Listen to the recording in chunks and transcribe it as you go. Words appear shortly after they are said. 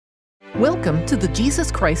Welcome to the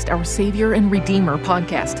Jesus Christ, Our Savior and Redeemer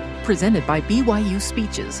podcast, presented by BYU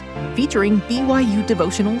Speeches, featuring BYU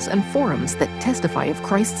devotionals and forums that testify of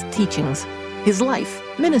Christ's teachings, His life,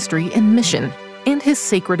 ministry, and mission, and His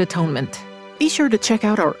sacred atonement. Be sure to check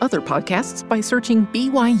out our other podcasts by searching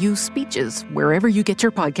BYU Speeches wherever you get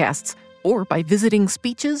your podcasts, or by visiting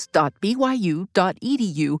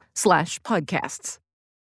speeches.byu.edu/podcasts.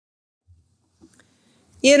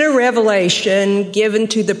 In a revelation given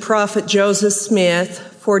to the prophet Joseph Smith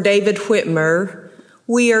for David Whitmer,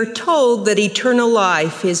 we are told that eternal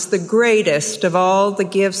life is the greatest of all the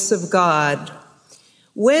gifts of God.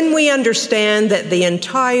 When we understand that the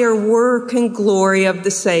entire work and glory of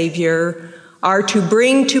the Savior are to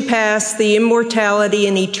bring to pass the immortality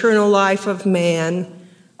and eternal life of man,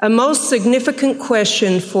 a most significant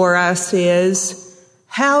question for us is,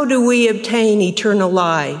 how do we obtain eternal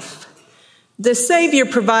life? The Savior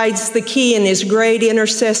provides the key in his great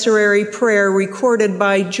intercessory prayer recorded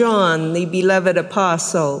by John, the beloved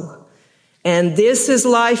apostle. And this is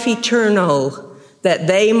life eternal, that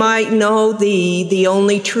they might know thee, the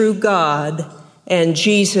only true God, and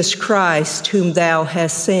Jesus Christ, whom thou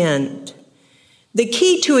hast sent. The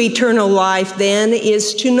key to eternal life, then,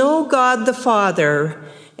 is to know God the Father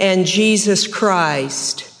and Jesus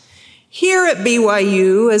Christ. Here at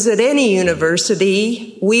BYU, as at any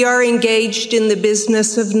university, we are engaged in the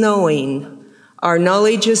business of knowing. Our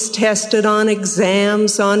knowledge is tested on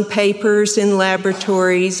exams, on papers, in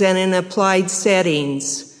laboratories, and in applied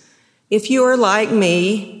settings. If you are like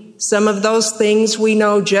me, some of those things we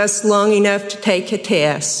know just long enough to take a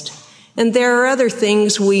test, and there are other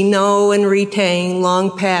things we know and retain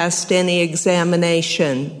long past any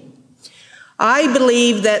examination. I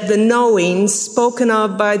believe that the knowing spoken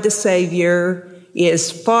of by the Savior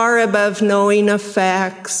is far above knowing of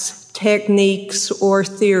facts, techniques, or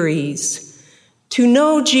theories. To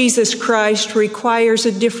know Jesus Christ requires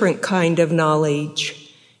a different kind of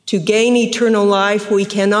knowledge. To gain eternal life, we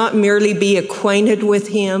cannot merely be acquainted with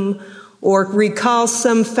Him or recall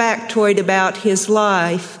some factoid about His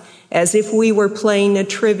life as if we were playing a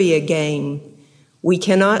trivia game. We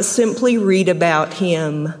cannot simply read about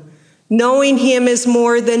Him. Knowing Him is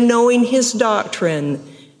more than knowing His doctrine,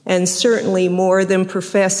 and certainly more than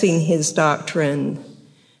professing His doctrine.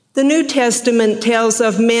 The New Testament tells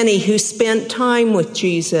of many who spent time with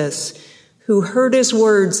Jesus, who heard His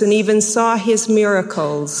words and even saw His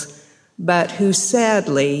miracles, but who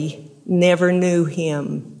sadly never knew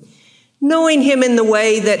Him. Knowing Him in the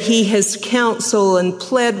way that He has counseled and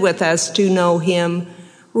pled with us to know Him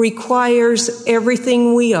requires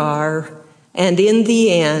everything we are, and in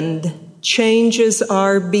the end, changes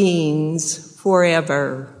our beings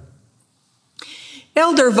forever.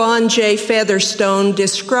 Elder Vaughn J. Featherstone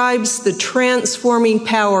describes the transforming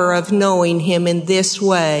power of knowing Him in this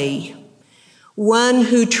way. One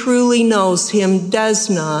who truly knows Him does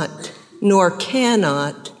not, nor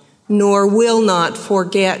cannot, nor will not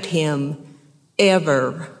forget Him,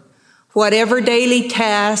 ever. Whatever daily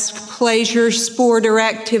task, pleasure, sport, or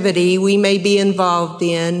activity we may be involved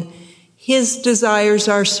in, His desires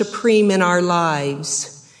are supreme in our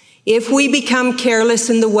lives. If we become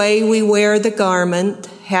careless in the way we wear the garment,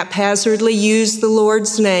 haphazardly use the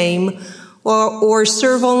Lord's name, or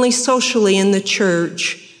serve only socially in the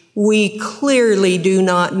church, we clearly do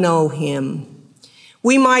not know Him.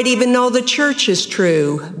 We might even know the church is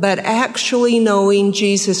true, but actually knowing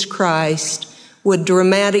Jesus Christ would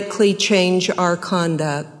dramatically change our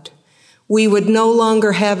conduct. We would no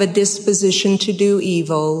longer have a disposition to do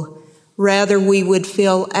evil. Rather, we would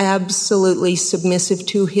feel absolutely submissive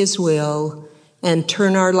to His will and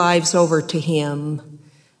turn our lives over to Him.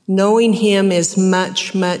 Knowing Him is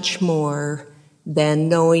much, much more than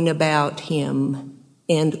knowing about Him.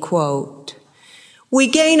 End quote. We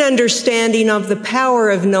gain understanding of the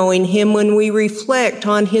power of knowing Him when we reflect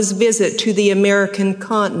on His visit to the American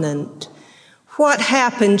continent. What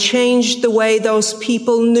happened changed the way those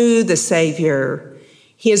people knew the Savior.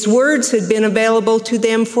 His words had been available to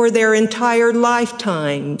them for their entire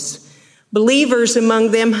lifetimes. Believers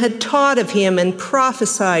among them had taught of Him and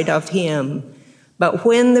prophesied of Him. But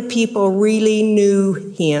when the people really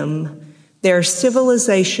knew Him, their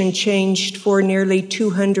civilization changed for nearly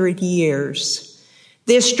 200 years.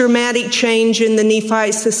 This dramatic change in the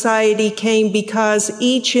Nephite society came because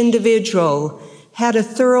each individual had a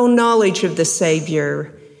thorough knowledge of the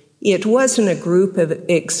Savior. It wasn't a group of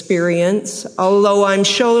experience, although I'm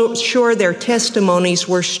sure their testimonies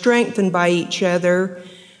were strengthened by each other.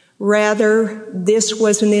 Rather, this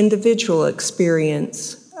was an individual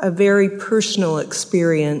experience, a very personal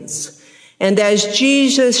experience. And as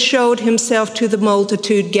Jesus showed Himself to the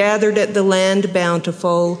multitude gathered at the land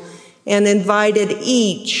bountiful, and invited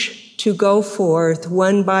each to go forth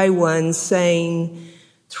one by one, saying,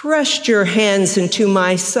 "Thrust your hands into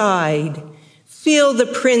my side. Feel the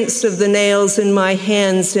prints of the nails in my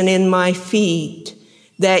hands and in my feet,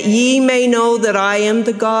 that ye may know that I am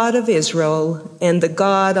the God of Israel and the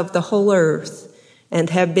God of the whole earth, and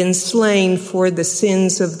have been slain for the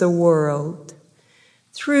sins of the world."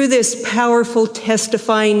 Through this powerful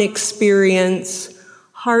testifying experience,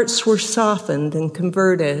 hearts were softened and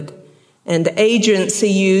converted, and agency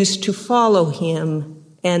used to follow him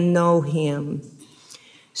and know him.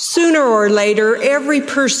 Sooner or later, every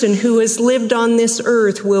person who has lived on this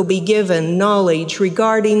earth will be given knowledge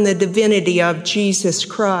regarding the divinity of Jesus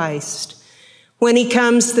Christ. When he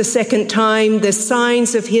comes the second time, the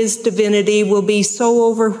signs of his divinity will be so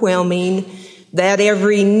overwhelming that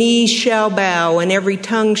every knee shall bow and every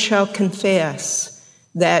tongue shall confess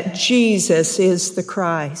that Jesus is the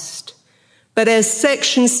Christ. But as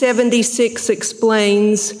section 76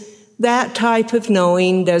 explains, that type of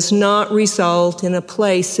knowing does not result in a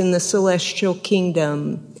place in the celestial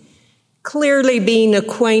kingdom. Clearly being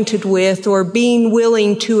acquainted with or being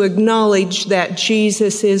willing to acknowledge that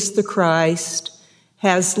Jesus is the Christ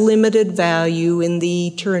has limited value in the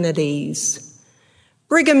eternities.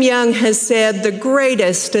 Brigham Young has said the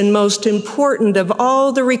greatest and most important of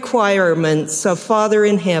all the requirements of Father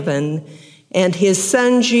in heaven and his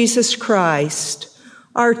Son Jesus Christ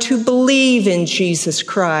are to believe in Jesus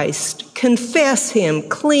Christ, confess him,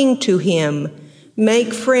 cling to him,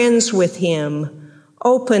 make friends with him,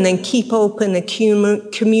 open and keep open a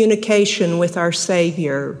communication with our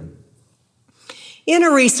Savior. In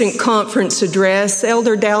a recent conference address,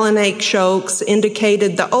 Elder Dallin H. Oaks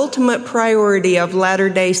indicated the ultimate priority of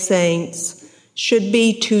Latter-day Saints should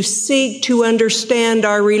be to seek to understand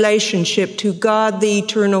our relationship to God the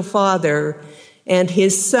Eternal Father and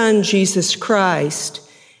his Son, Jesus Christ,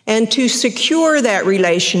 and to secure that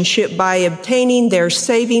relationship by obtaining their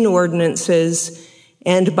saving ordinances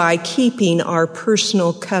and by keeping our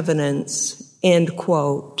personal covenants, end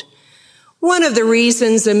quote. One of the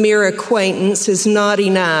reasons a mere acquaintance is not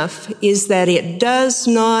enough is that it does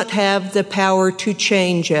not have the power to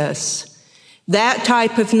change us. That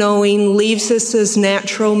type of knowing leaves us as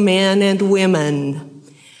natural men and women.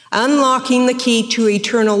 Unlocking the key to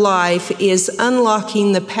eternal life is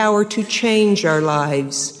unlocking the power to change our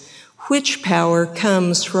lives, which power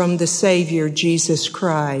comes from the Savior, Jesus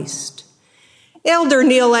Christ. Elder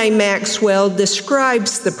Neal A. Maxwell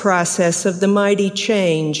describes the process of the mighty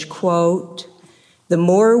change, quote, "The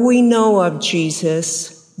more we know of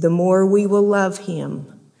Jesus, the more we will love him.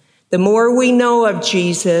 The more we know of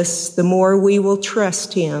Jesus, the more we will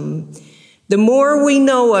trust him. The more we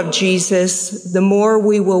know of Jesus, the more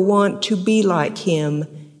we will want to be like him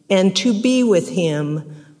and to be with him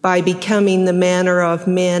by becoming the manner of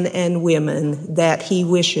men and women that he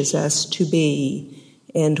wishes us to be,"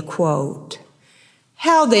 end quote.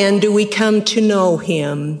 How then do we come to know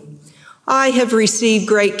him? I have received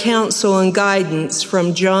great counsel and guidance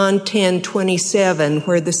from John 10:27,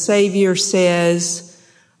 where the Savior says,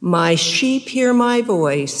 "My sheep hear my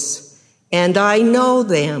voice, and I know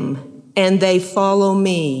them, and they follow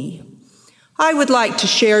me." I would like to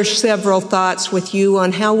share several thoughts with you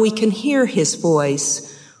on how we can hear his voice,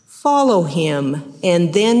 follow him,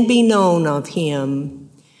 and then be known of him.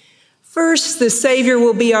 First, the Savior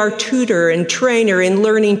will be our tutor and trainer in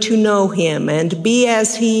learning to know him and be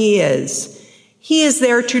as he is. He is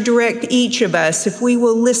there to direct each of us if we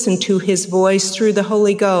will listen to his voice through the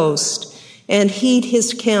Holy Ghost and heed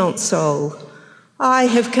his counsel. I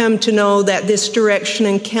have come to know that this direction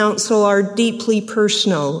and counsel are deeply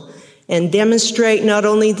personal and demonstrate not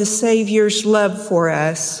only the Savior's love for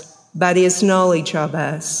us, but his knowledge of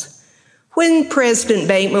us. When President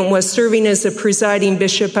Bateman was serving as the presiding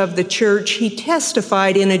bishop of the church, he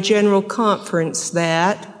testified in a general conference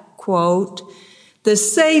that, quote, "The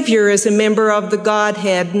Savior as a member of the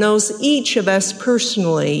Godhead knows each of us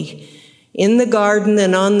personally. In the garden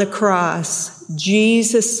and on the cross,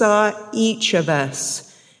 Jesus saw each of us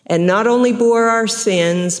and not only bore our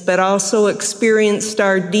sins, but also experienced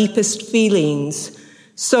our deepest feelings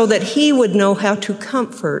so that he would know how to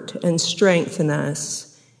comfort and strengthen us,"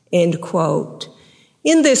 end quote.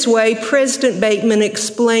 In this way, President Bateman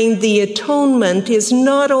explained the atonement is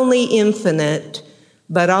not only infinite,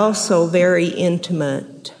 but also very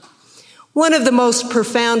intimate. One of the most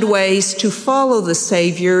profound ways to follow the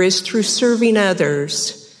Savior is through serving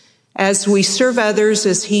others. As we serve others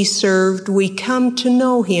as he served, we come to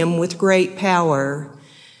know him with great power.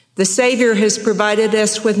 The Savior has provided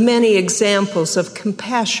us with many examples of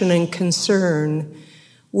compassion and concern.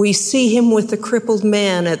 We see him with the crippled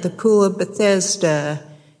man at the pool of Bethesda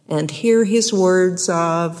and hear his words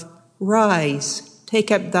of, "Rise,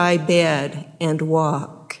 take up thy bed, and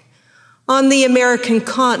walk." On the American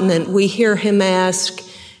continent, we hear him ask,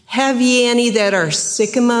 "Have ye any that are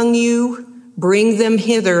sick among you? Bring them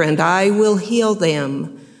hither, and I will heal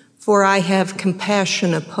them, for I have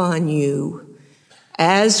compassion upon you."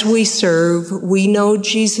 As we serve, we know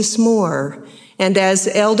Jesus more, and as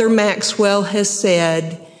Elder Maxwell has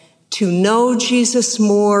said, to know Jesus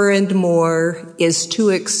more and more is to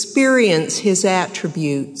experience his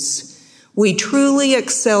attributes. We truly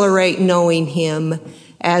accelerate knowing him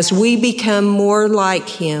as we become more like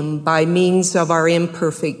him by means of our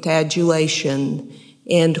imperfect adulation.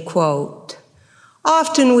 End quote.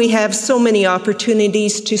 Often we have so many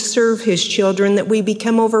opportunities to serve his children that we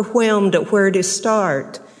become overwhelmed at where to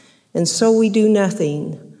start, and so we do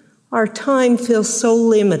nothing. Our time feels so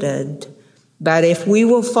limited. But if we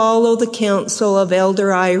will follow the counsel of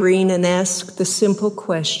Elder Irene and ask the simple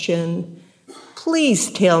question,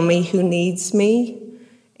 "Please tell me who needs me,"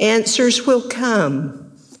 answers will come.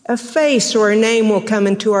 A face or a name will come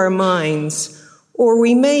into our minds, or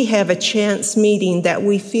we may have a chance meeting that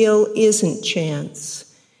we feel isn't chance.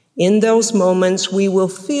 In those moments, we will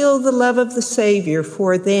feel the love of the Savior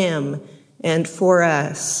for them and for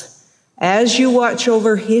us. As you watch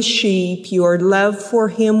over his sheep, your love for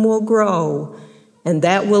him will grow, and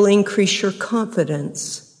that will increase your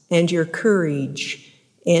confidence and your courage.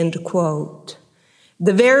 End quote.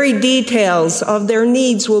 The very details of their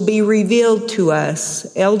needs will be revealed to us.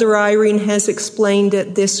 Elder Irene has explained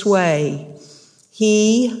it this way.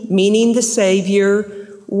 He, meaning the Savior,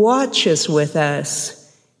 watches with us.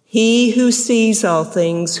 He who sees all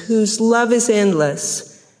things, whose love is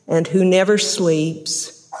endless, and who never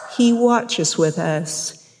sleeps, he watches with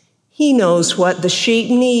us. He knows what the sheep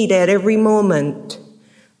need at every moment.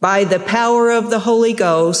 By the power of the Holy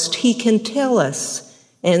Ghost, he can tell us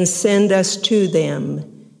and send us to them.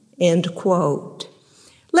 End quote.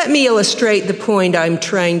 Let me illustrate the point I'm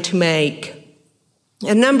trying to make.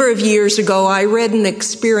 A number of years ago, I read an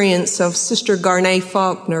experience of Sister Garnet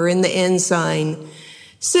Faulkner in the Ensign.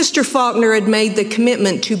 Sister Faulkner had made the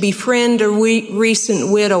commitment to befriend a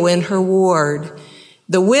recent widow in her ward.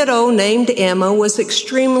 The widow, named Emma, was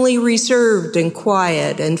extremely reserved and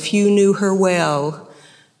quiet, and few knew her well.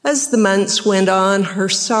 As the months went on, her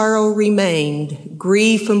sorrow remained.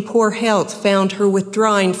 Grief and poor health found her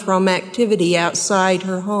withdrawing from activity outside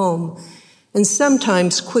her home, and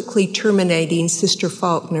sometimes quickly terminating Sister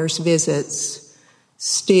Faulkner's visits.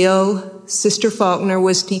 Still, Sister Faulkner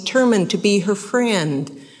was determined to be her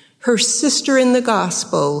friend, her sister in the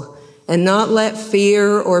gospel, and not let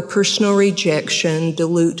fear or personal rejection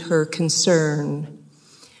dilute her concern.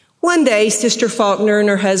 One day, Sister Faulkner and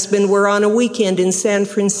her husband were on a weekend in San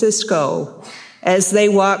Francisco. As they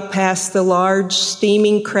walked past the large,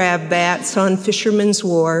 steaming crab bats on Fisherman's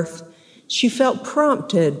Wharf, she felt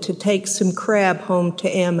prompted to take some crab home to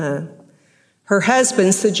Emma. Her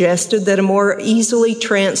husband suggested that a more easily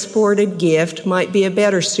transported gift might be a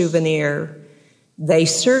better souvenir. They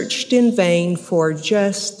searched in vain for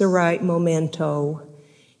just the right memento.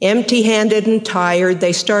 Empty-handed and tired,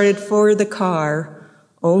 they started for the car,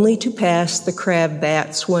 only to pass the crab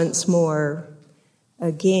bats once more.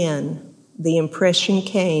 Again, the impression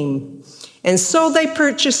came, and so they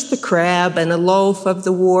purchased the crab and a loaf of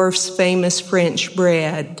the wharf's famous French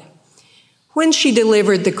bread. When she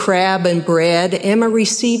delivered the crab and bread, Emma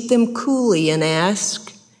received them coolly and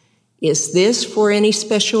asked, "Is this for any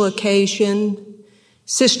special occasion?"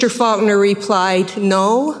 Sister Faulkner replied,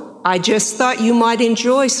 "No, I just thought you might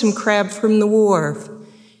enjoy some crab from the wharf."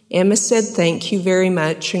 Emma said, "Thank you very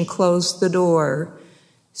much," and closed the door.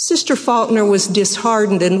 Sister Faulkner was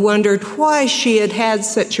disheartened and wondered why she had had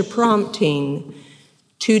such a prompting.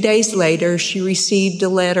 2 days later, she received a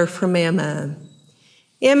letter from Emma.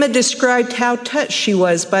 Emma described how touched she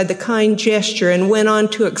was by the kind gesture and went on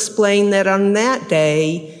to explain that on that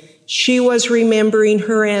day, she was remembering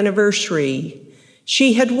her anniversary.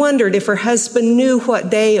 She had wondered if her husband knew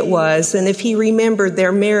what day it was and if he remembered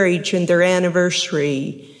their marriage and their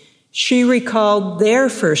anniversary. She recalled their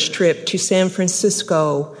first trip to San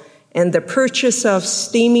Francisco and the purchase of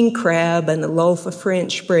steaming crab and a loaf of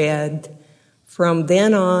French bread. From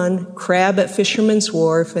then on, crab at Fisherman's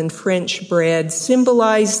Wharf and French bread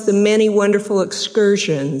symbolized the many wonderful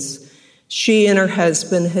excursions she and her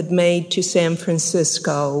husband had made to San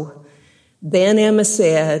Francisco. Then Emma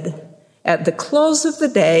said, "At the close of the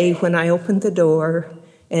day, when I opened the door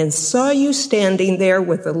and saw you standing there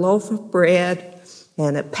with a loaf of bread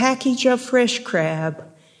and a package of fresh crab,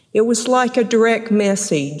 it was like a direct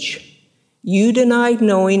message. You denied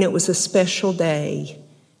knowing it was a special day.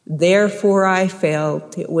 Therefore, I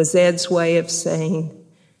felt it was Ed's way of saying,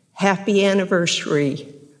 happy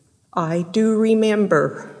anniversary. I do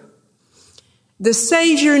remember. The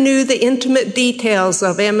Savior knew the intimate details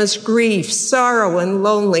of Emma's grief, sorrow, and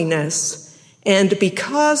loneliness, and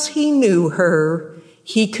because he knew her,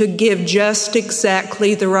 he could give just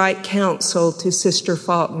exactly the right counsel to Sister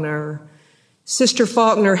Faulkner. Sister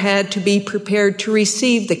Faulkner had to be prepared to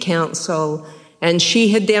receive the counsel, and she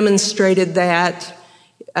had demonstrated that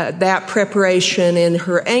preparation in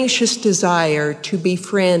her anxious desire to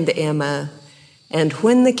befriend Emma. And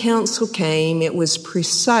when the counsel came, it was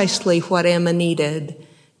precisely what Emma needed,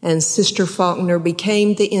 and Sister Faulkner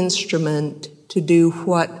became the instrument to do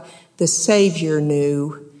what the Savior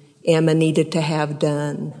knew Emma needed to have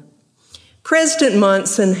done. President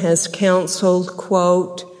Monson has counseled,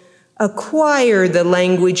 quote, acquire the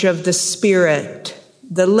language of the Spirit.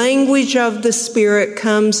 The language of the Spirit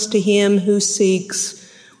comes to him who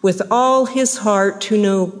seeks with all his heart to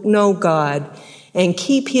know God and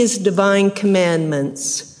keep his divine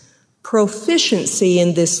commandments. Proficiency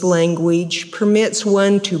in this language permits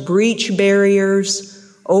one to breach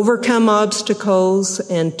barriers, overcome obstacles,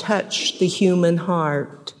 and touch the human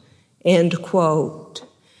heart. End quote.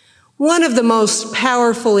 One of the most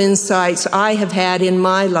powerful insights I have had in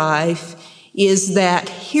my life is that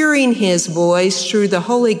hearing his voice through the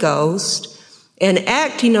Holy Ghost and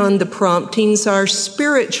acting on the promptings are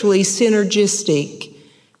spiritually synergistic.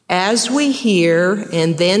 As we hear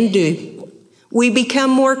and then do, we become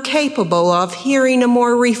more capable of hearing a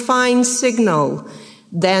more refined signal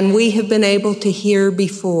than we have been able to hear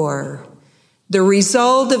before. The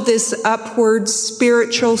result of this upward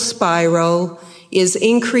spiritual spiral is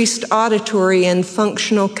increased auditory and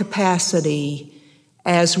functional capacity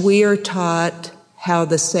as we are taught how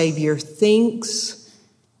the Savior thinks,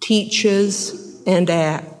 teaches, and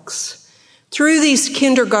acts. Through these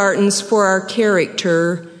kindergartens for our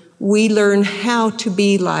character, we learn how to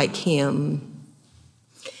be like him.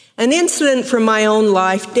 An incident from my own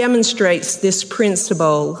life demonstrates this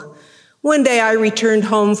principle. One day I returned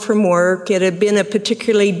home from work. It had been a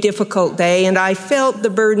particularly difficult day, and I felt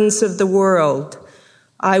the burdens of the world.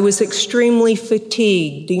 I was extremely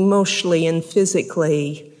fatigued, emotionally and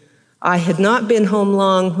physically. I had not been home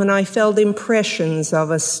long when I felt impressions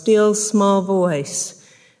of a still small voice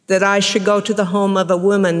that I should go to the home of a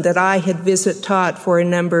woman that I had taught for a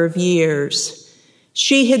number of years.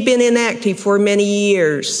 She had been inactive for many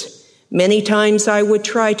years. Many times I would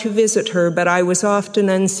try to visit her, but I was often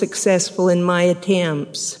unsuccessful in my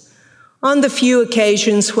attempts. On the few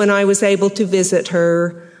occasions when I was able to visit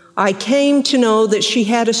her, I came to know that she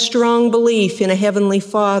had a strong belief in a Heavenly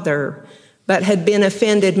Father, but had been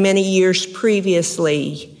offended many years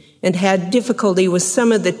previously and had difficulty with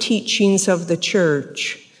some of the teachings of the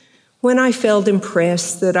church. When I felt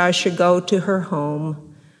impressed that I should go to her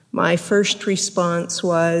home, my first response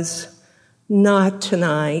was, not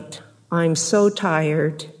tonight. I'm so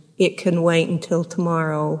tired. It can wait until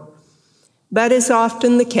tomorrow. But as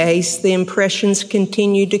often the case, the impressions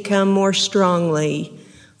continued to come more strongly.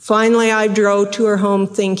 Finally, I drove to her home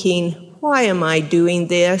thinking, why am I doing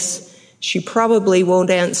this? She probably won't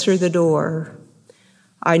answer the door.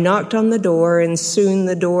 I knocked on the door, and soon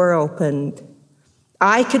the door opened.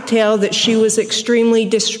 I could tell that she was extremely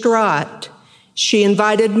distraught. She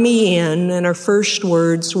invited me in, and her first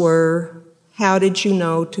words were, how did you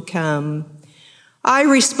know to come? I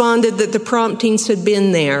responded that the promptings had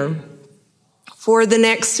been there. For the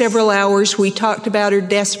next several hours, we talked about her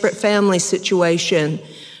desperate family situation,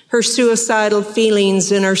 her suicidal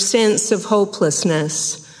feelings, and her sense of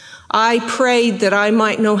hopelessness. I prayed that I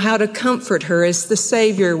might know how to comfort her as the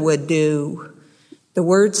Savior would do. The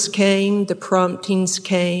words came, the promptings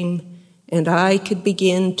came, and I could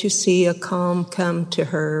begin to see a calm come to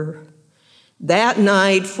her. That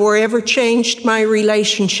night forever changed my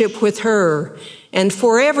relationship with her and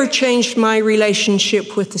forever changed my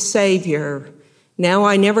relationship with the Savior. Now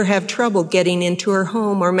I never have trouble getting into her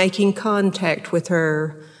home or making contact with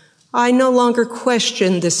her. I no longer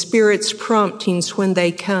question the Spirit's promptings when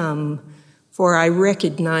they come, for I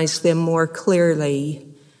recognize them more clearly.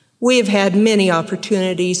 We have had many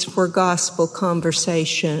opportunities for gospel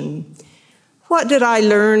conversation. What did I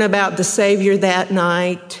learn about the Savior that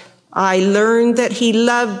night? I learned that he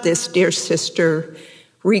loved this dear sister,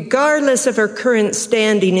 regardless of her current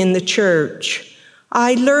standing in the church.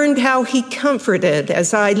 I learned how he comforted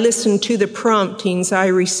as I listened to the promptings I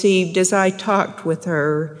received as I talked with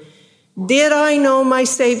her. Did I know my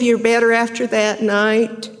Savior better after that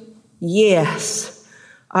night? Yes.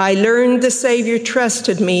 I learned the Savior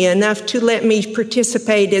trusted me enough to let me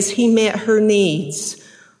participate as he met her needs.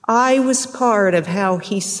 I was part of how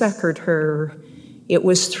he succored her. It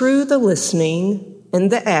was through the listening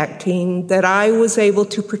and the acting that I was able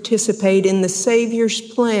to participate in the Savior's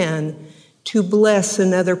plan to bless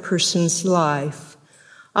another person's life.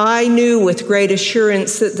 I knew with great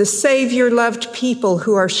assurance that the Savior loved people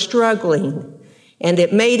who are struggling, and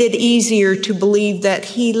it made it easier to believe that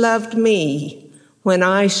he loved me when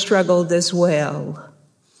I struggled as well.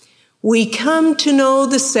 We come to know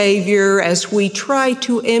the Savior as we try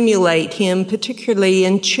to emulate him, particularly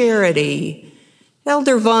in charity.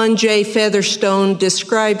 Elder Vaughn J. Featherstone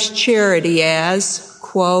describes charity as,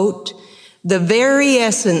 quote, the very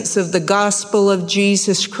essence of the gospel of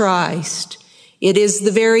Jesus Christ. It is the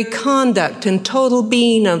very conduct and total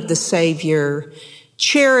being of the Savior.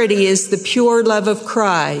 Charity is the pure love of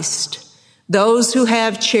Christ. Those who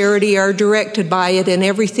have charity are directed by it in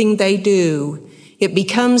everything they do. It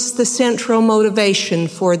becomes the central motivation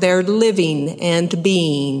for their living and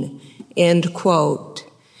being, end quote.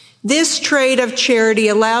 This trait of charity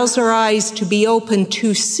allows our eyes to be open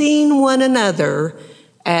to seeing one another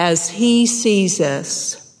as he sees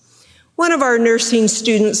us. One of our nursing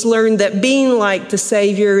students learned that being like the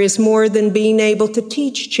Savior is more than being able to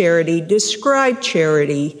teach charity, describe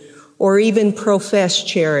charity, or even profess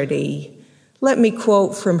charity. Let me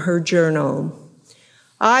quote from her journal.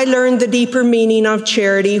 I learned the deeper meaning of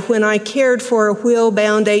charity when I cared for a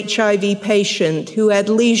wheel-bound HIV patient who had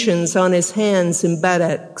lesions on his hands and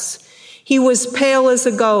buttocks. He was pale as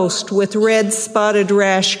a ghost with red spotted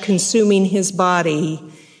rash consuming his body.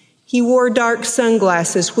 He wore dark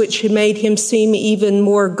sunglasses, which made him seem even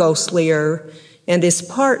more ghostlier, and his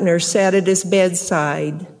partner sat at his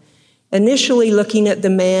bedside. Initially looking at the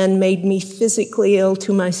man made me physically ill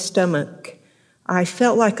to my stomach. I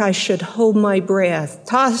felt like I should hold my breath,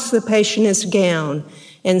 toss the patient his gown,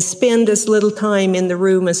 and spend as little time in the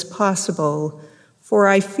room as possible, for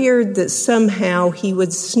I feared that somehow he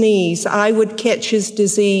would sneeze, I would catch his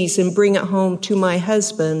disease and bring it home to my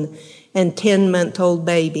husband and 10-month-old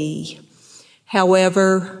baby.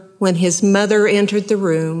 However, when his mother entered the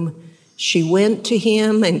room, she went to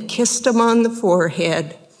him and kissed him on the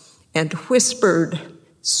forehead and whispered,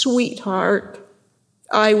 "Sweetheart,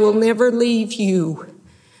 I will never leave you."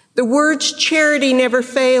 The words "charity never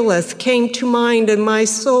faileth" came to mind and my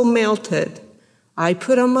soul melted. I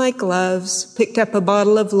put on my gloves, picked up a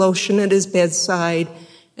bottle of lotion at his bedside,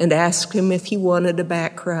 and asked him if he wanted a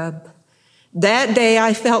back rub. That day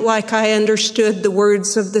I felt like I understood the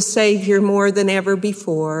words of the Savior more than ever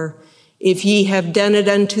before. If ye have done it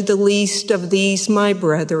unto the least of these my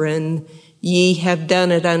brethren, ye have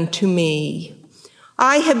done it unto me.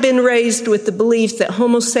 I have been raised with the belief that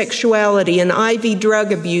homosexuality and IV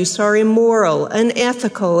drug abuse are immoral,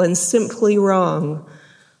 unethical, and simply wrong.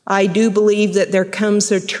 I do believe that there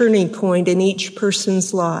comes a turning point in each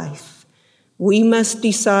person's life. We must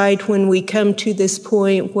decide when we come to this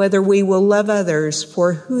point whether we will love others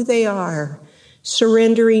for who they are,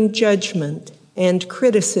 surrendering judgment and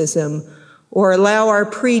criticism, or allow our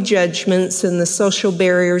prejudgments and the social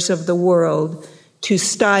barriers of the world to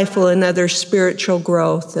stifle another's spiritual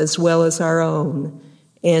growth as well as our own,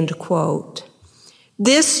 end quote.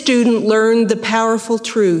 This student learned the powerful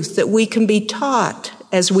truth that we can be taught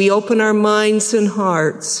as we open our minds and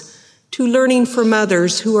hearts to learning from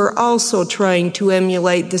others who are also trying to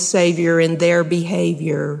emulate the Savior in their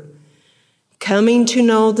behavior. Coming to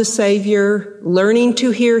know the Savior, learning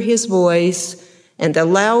to hear his voice, and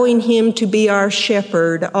allowing him to be our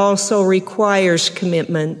shepherd also requires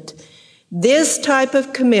commitment. This type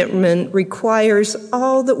of commitment requires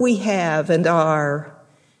all that we have and are.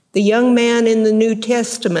 The young man in the New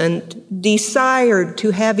Testament desired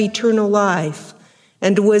to have eternal life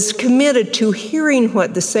and was committed to hearing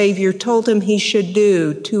what the Savior told him he should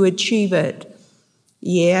do to achieve it.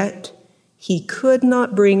 Yet, he could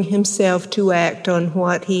not bring himself to act on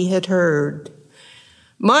what he had heard.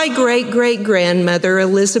 My great-great-grandmother,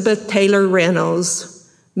 Elizabeth Taylor Reynolds,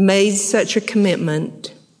 made such a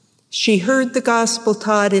commitment. She heard the gospel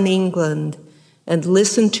taught in England and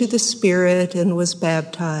listened to the Spirit and was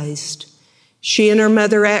baptized. She and her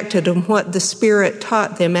mother acted on what the Spirit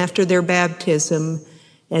taught them after their baptism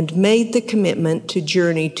and made the commitment to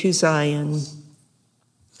journey to Zion.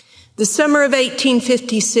 The summer of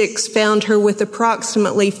 1856 found her with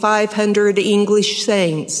approximately 500 English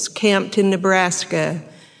saints camped in Nebraska.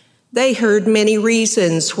 They heard many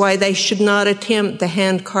reasons why they should not attempt the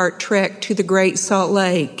handcart trek to the Great Salt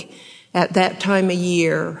Lake at that time of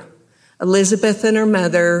year. Elizabeth and her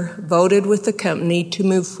mother voted with the company to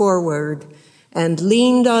move forward and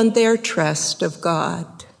leaned on their trust of God.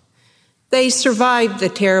 They survived the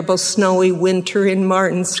terrible snowy winter in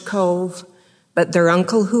Martin's Cove, but their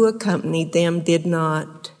uncle who accompanied them did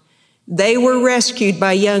not. They were rescued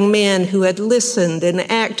by young men who had listened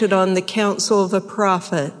and acted on the counsel of a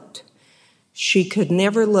prophet. She could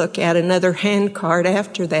never look at another handcart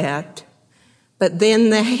after that. But then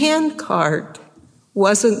the handcart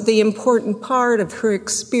wasn't the important part of her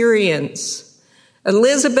experience.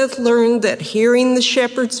 Elizabeth learned that hearing the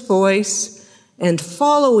shepherd's voice and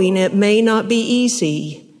following it may not be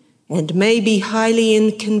easy and may be highly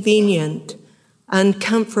inconvenient,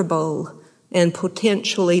 uncomfortable, and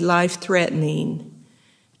potentially life-threatening.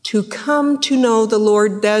 To come to know the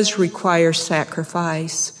Lord does require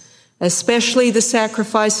sacrifice, especially the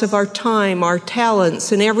sacrifice of our time, our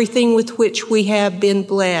talents, and everything with which we have been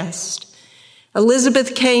blessed.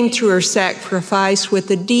 Elizabeth came through her sacrifice with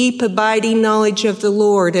a deep, abiding knowledge of the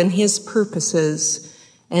Lord and His purposes,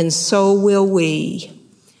 and so will we.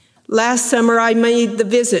 Last summer, I made the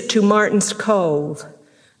visit to Martin's Cove,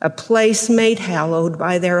 a place made hallowed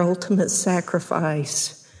by their ultimate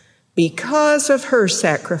sacrifice. Because of her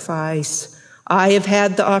sacrifice, I have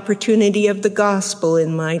had the opportunity of the gospel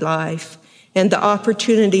in my life and the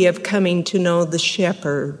opportunity of coming to know the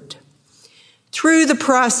shepherd. Through the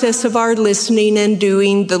process of our listening and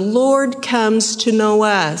doing, the Lord comes to know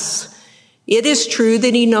us. It is true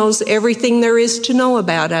that He knows everything there is to know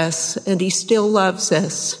about us, and He still loves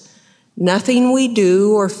us. Nothing we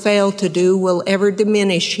do or fail to do will ever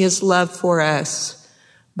diminish His love for us.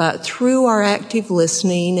 But through our active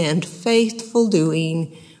listening and faithful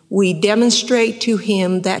doing, we demonstrate to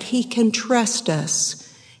Him that He can trust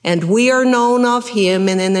us, and we are known of Him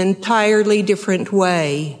in an entirely different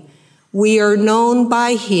way. We are known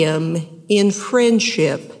by Him in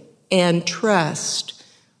friendship and trust.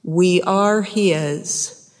 We are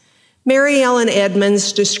His. Mary Ellen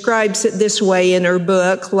Edmonds describes it this way in her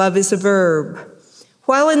book, Love is a Verb.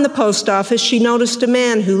 While in the post office, she noticed a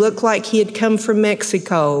man who looked like he had come from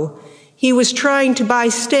Mexico. He was trying to buy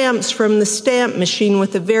stamps from the stamp machine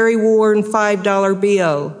with a very worn $5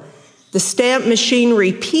 bill. The stamp machine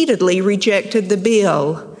repeatedly rejected the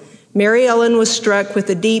bill. Mary Ellen was struck with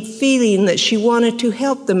a deep feeling that she wanted to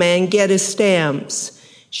help the man get his stamps.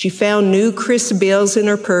 She found new crisp bills in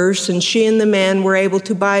her purse, and she and the man were able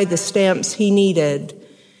to buy the stamps he needed.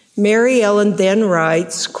 Mary Ellen then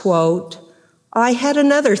writes, quote, "I had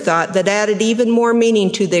another thought that added even more meaning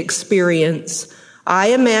to the experience. I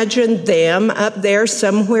imagined them up there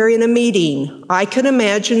somewhere in a meeting. I could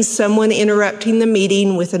imagine someone interrupting the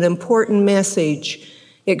meeting with an important message.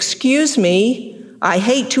 Excuse me, I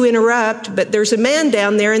hate to interrupt, but there's a man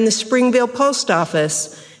down there in the Springville post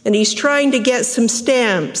office, and he's trying to get some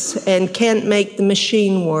stamps and can't make the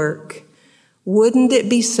machine work." Wouldn't it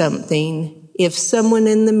be something if someone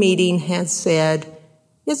in the meeting had said,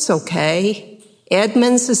 "It's okay,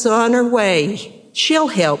 Edmonds is on her way. She'll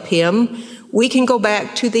help him. We can go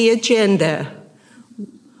back to the agenda."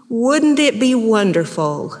 Wouldn't it be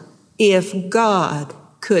wonderful if God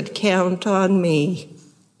could count on me?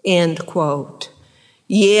 End quote.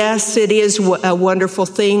 Yes, it is a wonderful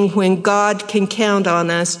thing when God can count on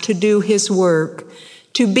us to do His work,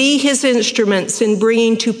 to be His instruments in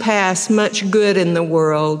bringing to pass much good in the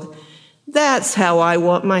world. That's how I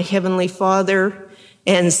want my Heavenly Father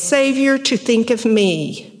and Savior to think of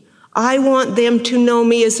me. I want them to know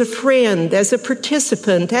me as a friend, as a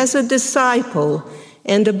participant, as a disciple,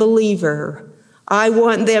 and a believer. I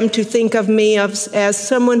want them to think of me as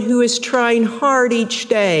someone who is trying hard each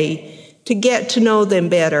day to get to know them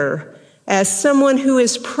better, as someone who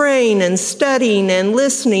is praying and studying and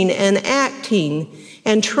listening and acting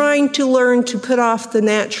and trying to learn to put off the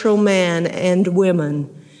natural man and woman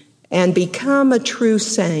and become a true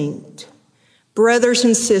saint. Brothers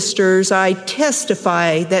and sisters, I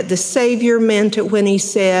testify that the Savior meant it when He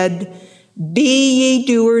said, "Be ye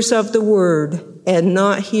doers of the word and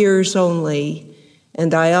not hearers only."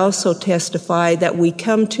 And I also testify that we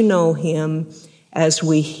come to know Him as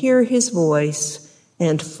we hear His voice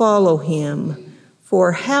and follow Him.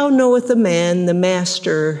 For how knoweth a man the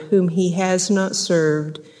master whom he has not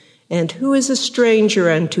served, and who is a stranger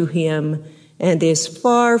unto him, and is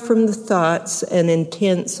far from the thoughts and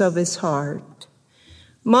intents of his heart?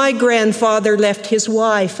 My grandfather left his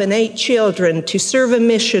wife and 8 children to serve a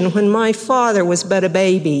mission when my father was but a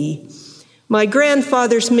baby. My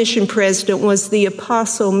grandfather's mission president was the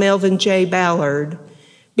Apostle Melvin J. Ballard.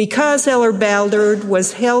 Because Elder Ballard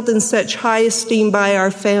was held in such high esteem by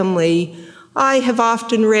our family, I have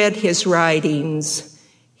often read his writings.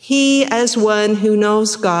 He, as one who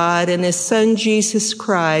knows God and His Son Jesus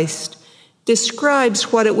Christ,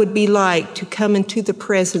 describes what it would be like to come into the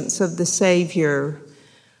presence of the Savior.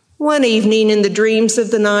 One evening in the dreams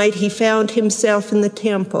of the night, he found himself in the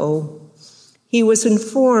temple. he was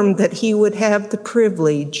informed that he would have the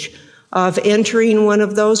privilege of entering one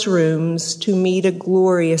of those rooms to meet a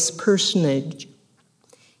glorious personage.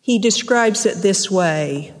 He describes it this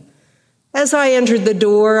way: "As I entered the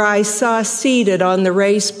door, I saw seated on the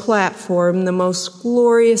raised platform the most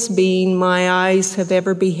glorious being my eyes have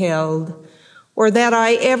ever beheld, or that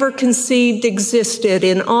I ever conceived existed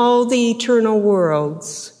in all the eternal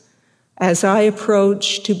worlds. As I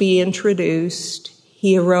approached to be introduced,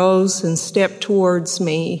 he arose and stepped towards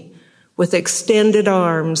me with extended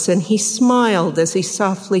arms, and he smiled as he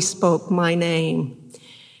softly spoke my name.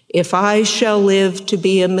 If I shall live to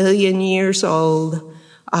be 1,000,000 years old,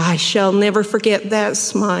 I shall never forget that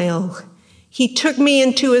smile. He took me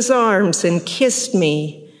into his arms and kissed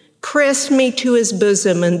me, pressed me to his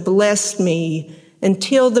bosom and blessed me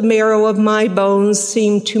until the marrow of my bones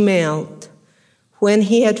seemed to melt. When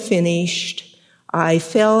he had finished, I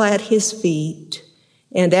fell at his feet,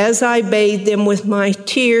 and as I bathed them with my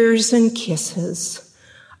tears and kisses,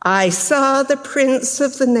 I saw the prints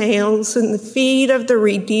of the nails in the feet of the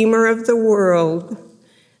Redeemer of the world.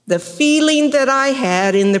 The feeling that I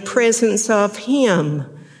had in the presence of him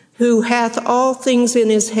who hath all things in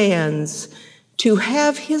his hands, to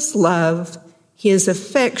have his love, his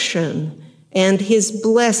affection, and his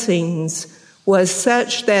blessings was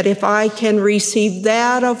such that if I can receive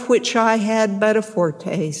that of which I had but a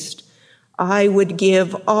foretaste, I would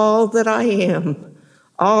give all that I am,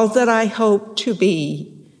 all that I hope to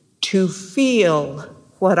be, to feel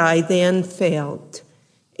what I then felt."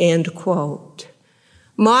 End quote.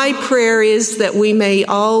 My prayer is that we may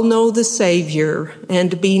all know the Savior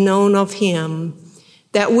and be known of him,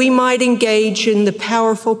 that we might engage in the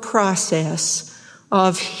powerful process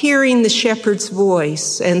of hearing the shepherd's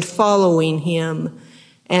voice and following him,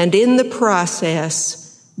 and in the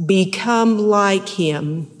process become like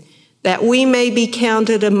him, that we may be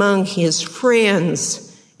counted among his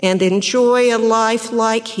friends and enjoy a life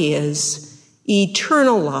like his,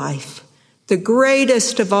 eternal life, the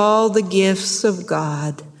greatest of all the gifts of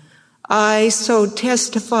God. I so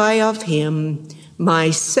testify of him, my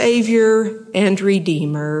Savior and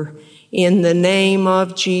Redeemer, in the name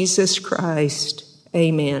of Jesus Christ.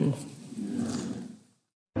 Amen.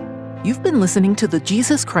 You've been listening to the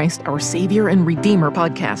Jesus Christ, Our Savior and Redeemer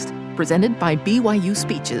podcast, presented by BYU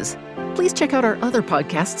Speeches. Please check out our other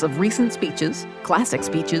podcasts of recent speeches, classic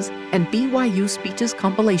speeches, and BYU Speeches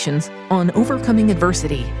compilations on overcoming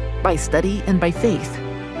adversity, by study and by faith,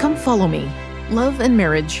 Come Follow Me, Love and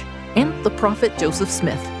Marriage, and the Prophet Joseph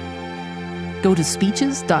Smith. Go to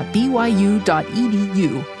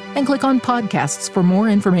speeches.byu.edu and click on podcasts for more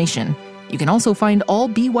information. You can also find all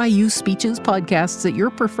BYU Speeches podcasts at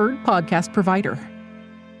your preferred podcast provider.